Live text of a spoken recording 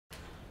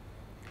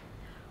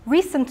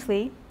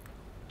Recently,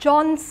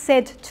 John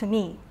said to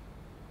me,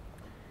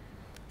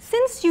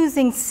 "Since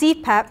using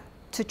CPAP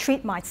to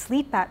treat my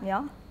sleep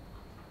apnea,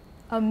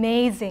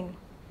 amazing.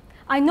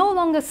 I no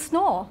longer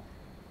snore,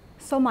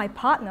 so my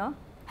partner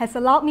has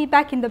allowed me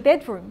back in the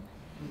bedroom.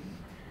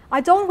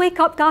 I don't wake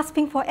up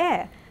gasping for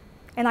air,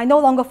 and I no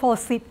longer fall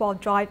asleep while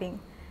driving.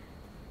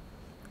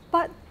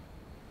 But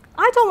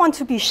I don't want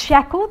to be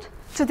shackled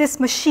to this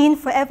machine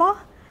forever.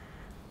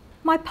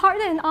 My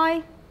partner and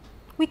I,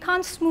 we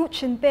can't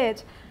smooch in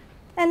bed.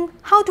 And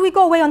how do we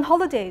go away on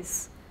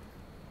holidays?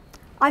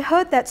 I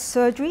heard that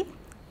surgery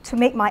to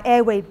make my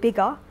airway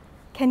bigger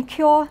can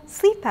cure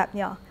sleep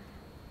apnea.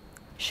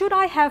 Should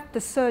I have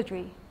the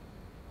surgery?"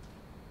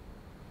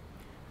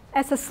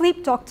 As a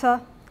sleep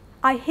doctor,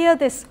 I hear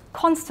this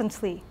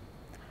constantly.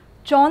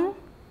 John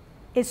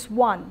is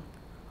one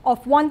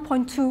of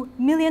 1.2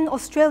 million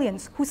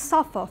Australians who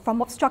suffer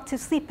from obstructive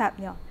sleep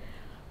apnea,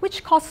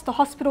 which costs the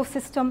hospital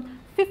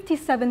system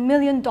 $57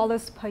 million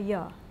per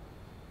year.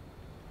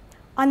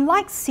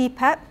 Unlike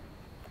CPAP,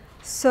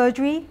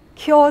 surgery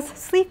cures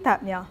sleep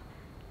apnea.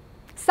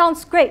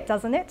 Sounds great,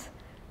 doesn't it?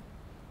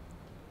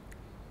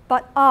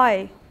 But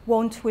I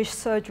won't wish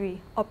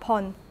surgery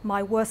upon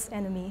my worst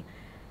enemy.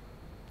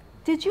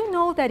 Did you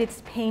know that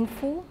it's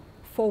painful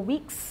for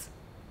weeks?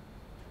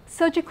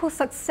 Surgical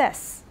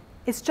success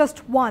is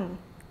just 1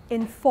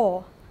 in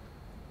 4.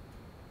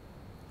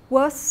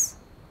 Worse,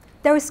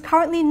 there is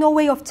currently no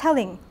way of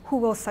telling who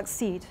will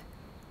succeed.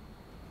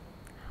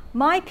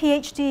 My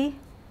PhD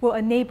will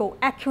enable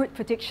accurate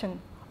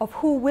prediction of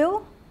who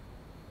will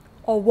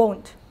or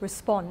won't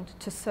respond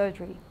to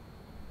surgery.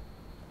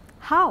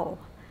 How?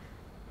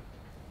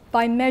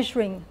 By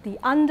measuring the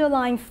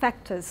underlying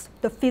factors,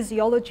 the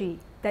physiology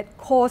that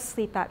cause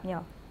sleep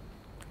apnea.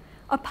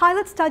 A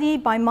pilot study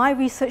by my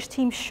research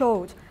team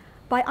showed,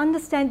 by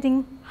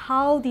understanding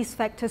how these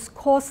factors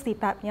cause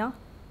sleep apnea,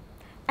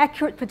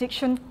 accurate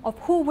prediction of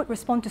who would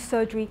respond to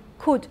surgery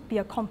could be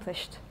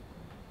accomplished.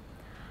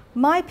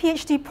 My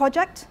PhD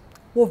project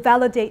will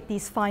validate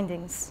these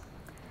findings,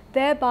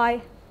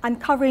 thereby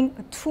uncovering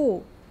a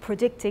tool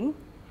predicting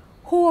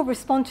who will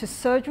respond to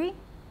surgery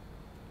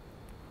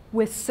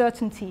with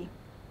certainty,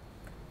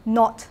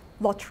 not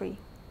lottery.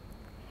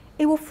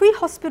 It will free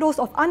hospitals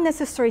of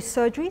unnecessary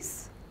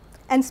surgeries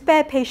and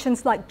spare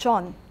patients like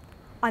John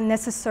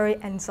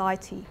unnecessary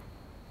anxiety.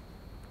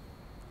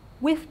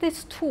 With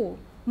this tool,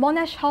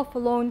 Monash Health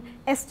alone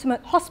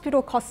estimate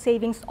hospital cost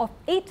savings of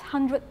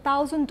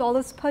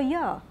 $800,000 per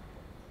year.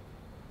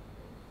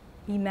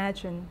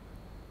 Imagine.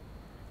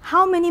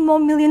 How many more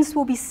millions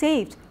will be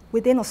saved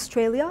within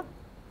Australia?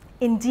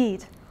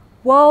 Indeed,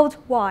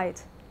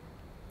 worldwide.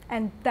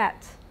 And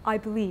that, I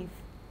believe,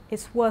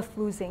 is worth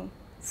losing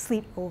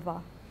sleep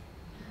over.